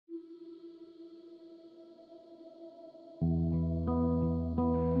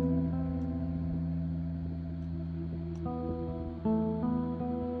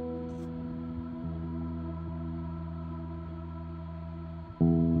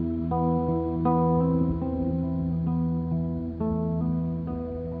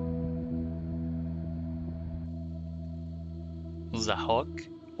Zahak,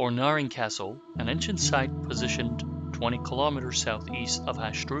 or Narin Castle, an ancient site positioned 20 kilometers southeast of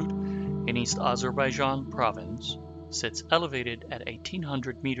Hashtroud in East Azarbaijan province, sits elevated at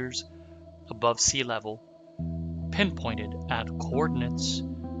 1800 meters above sea level, pinpointed at coordinates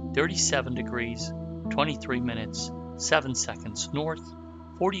 37 degrees, 23 minutes, 7 seconds north,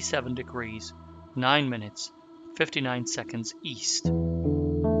 47 degrees, 9 minutes, 59 seconds east.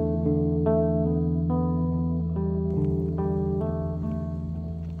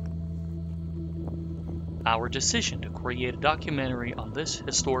 Our decision to create a documentary on this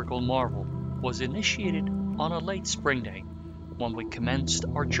historical marvel was initiated on a late spring day when we commenced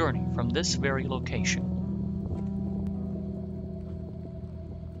our journey from this very location.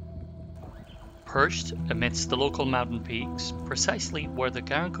 Perched amidst the local mountain peaks, precisely where the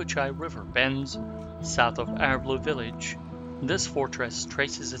Garankuchai River bends south of Arblu village, this fortress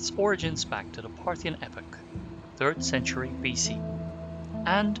traces its origins back to the Parthian epoch, 3rd century BC,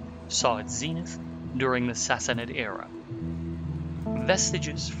 and saw its zenith during the Sassanid era.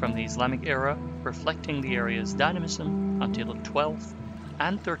 Vestiges from the Islamic era reflecting the area's dynamism until the 12th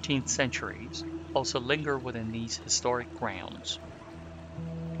and 13th centuries also linger within these historic grounds.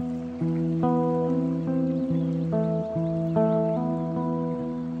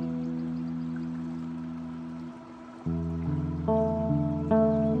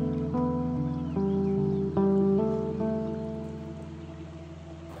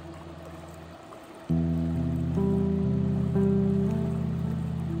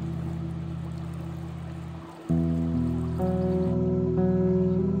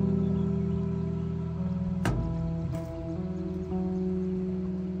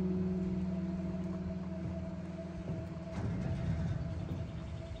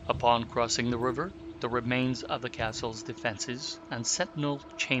 Upon crossing the river, the remains of the castle's defenses and sentinel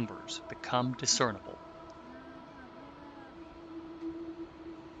chambers become discernible.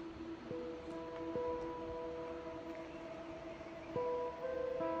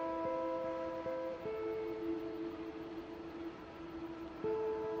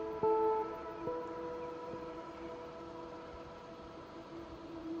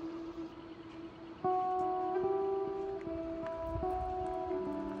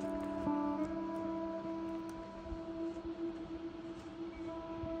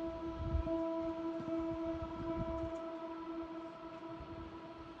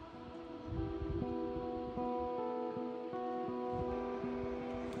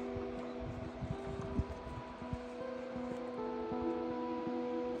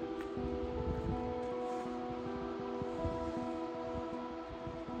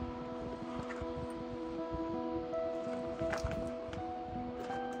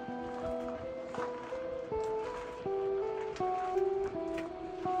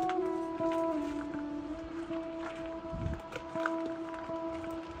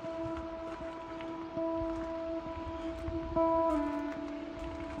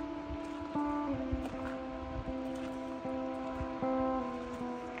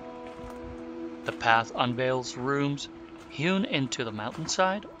 The path unveils rooms hewn into the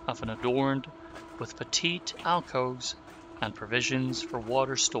mountainside, often adorned with petite alcoves and provisions for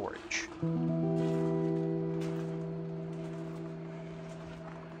water storage.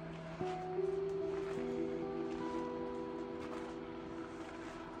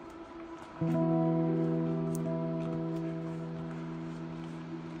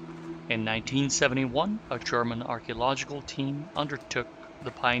 In 1971, a German archaeological team undertook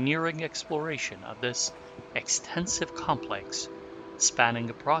the pioneering exploration of this extensive complex, spanning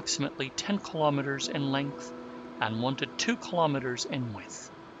approximately 10 kilometers in length and 1 to 2 kilometers in width.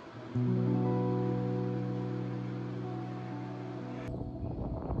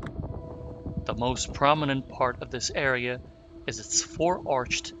 The most prominent part of this area is its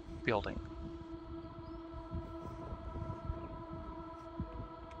four-arched building.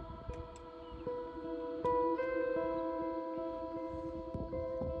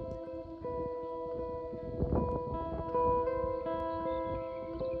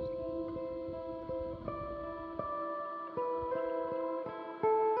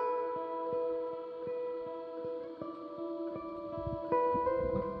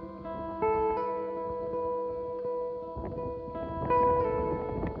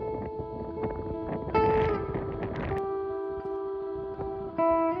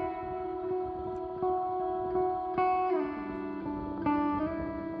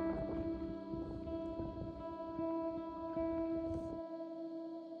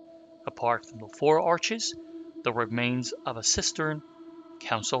 Apart from the four arches, the remains of a cistern,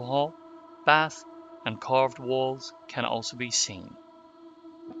 council hall, bath, and carved walls can also be seen.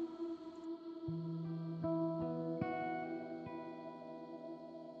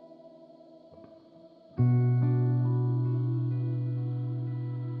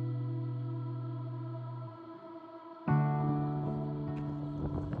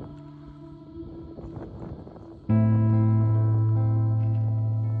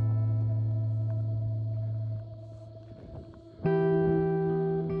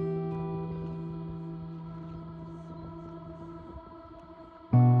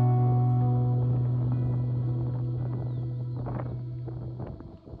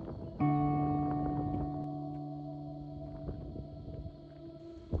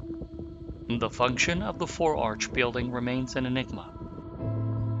 The function of the four-arch building remains an enigma.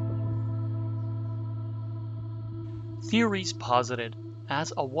 Theories posit it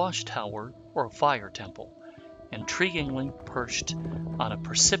as a watchtower or a fire temple, intriguingly perched on a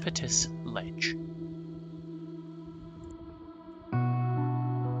precipitous ledge.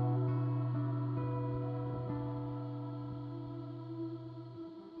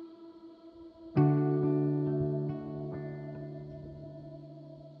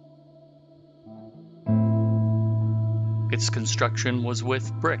 Its construction was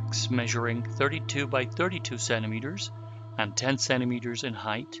with bricks measuring 32 by 32 centimeters and 10 centimeters in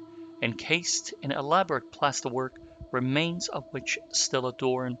height, encased in elaborate plasterwork, remains of which still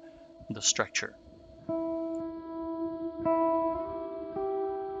adorn the structure.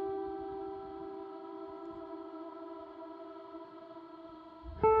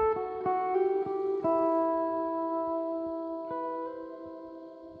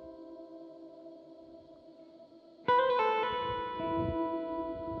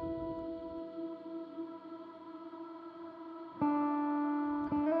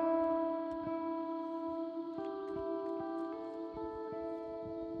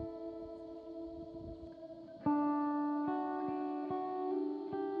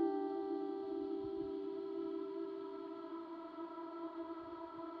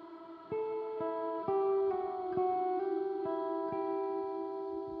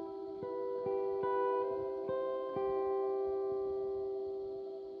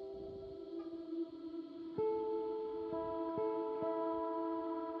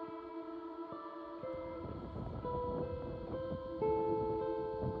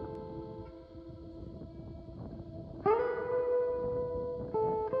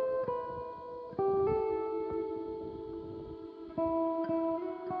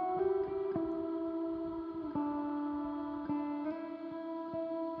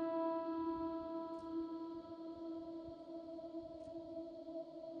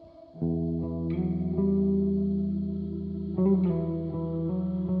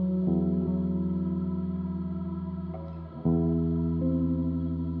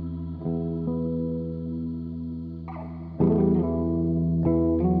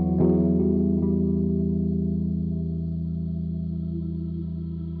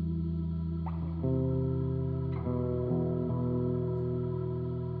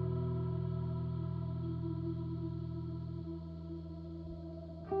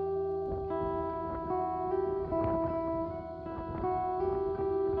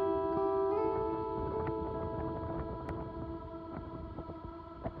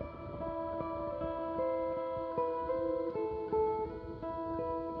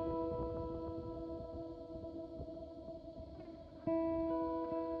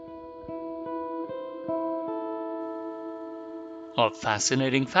 A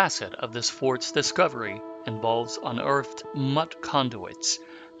fascinating facet of this fort's discovery involves unearthed mud conduits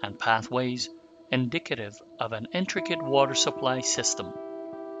and pathways indicative of an intricate water supply system.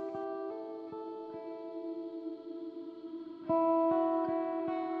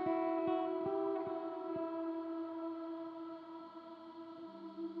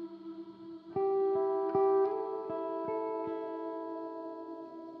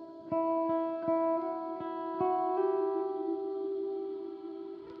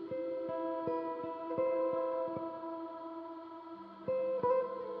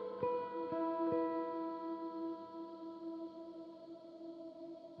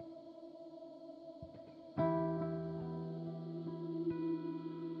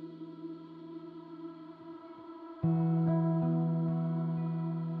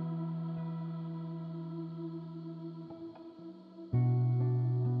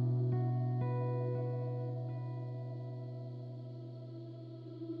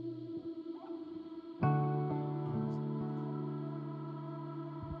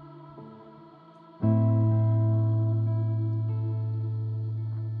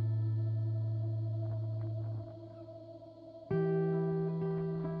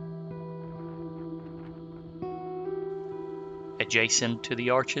 Adjacent to the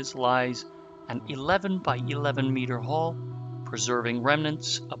arches lies an 11 by 11 meter hall, preserving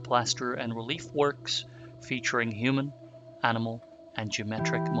remnants of plaster and relief works featuring human, animal, and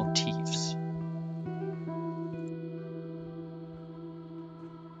geometric motifs.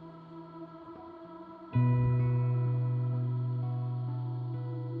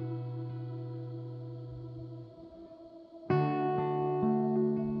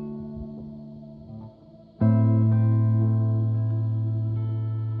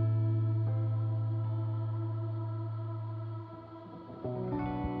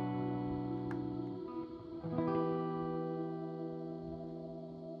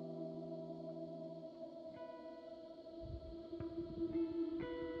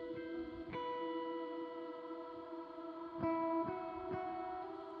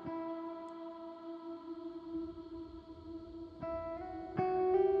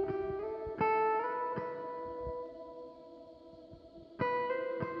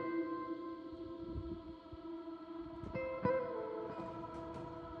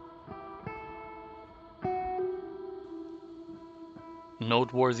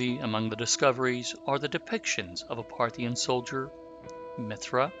 Noteworthy among the discoveries are the depictions of a Parthian soldier,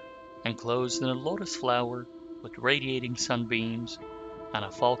 Mithra, enclosed in a lotus flower with radiating sunbeams, and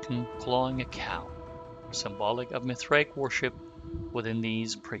a falcon clawing a cow, symbolic of Mithraic worship within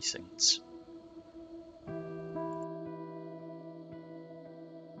these precincts.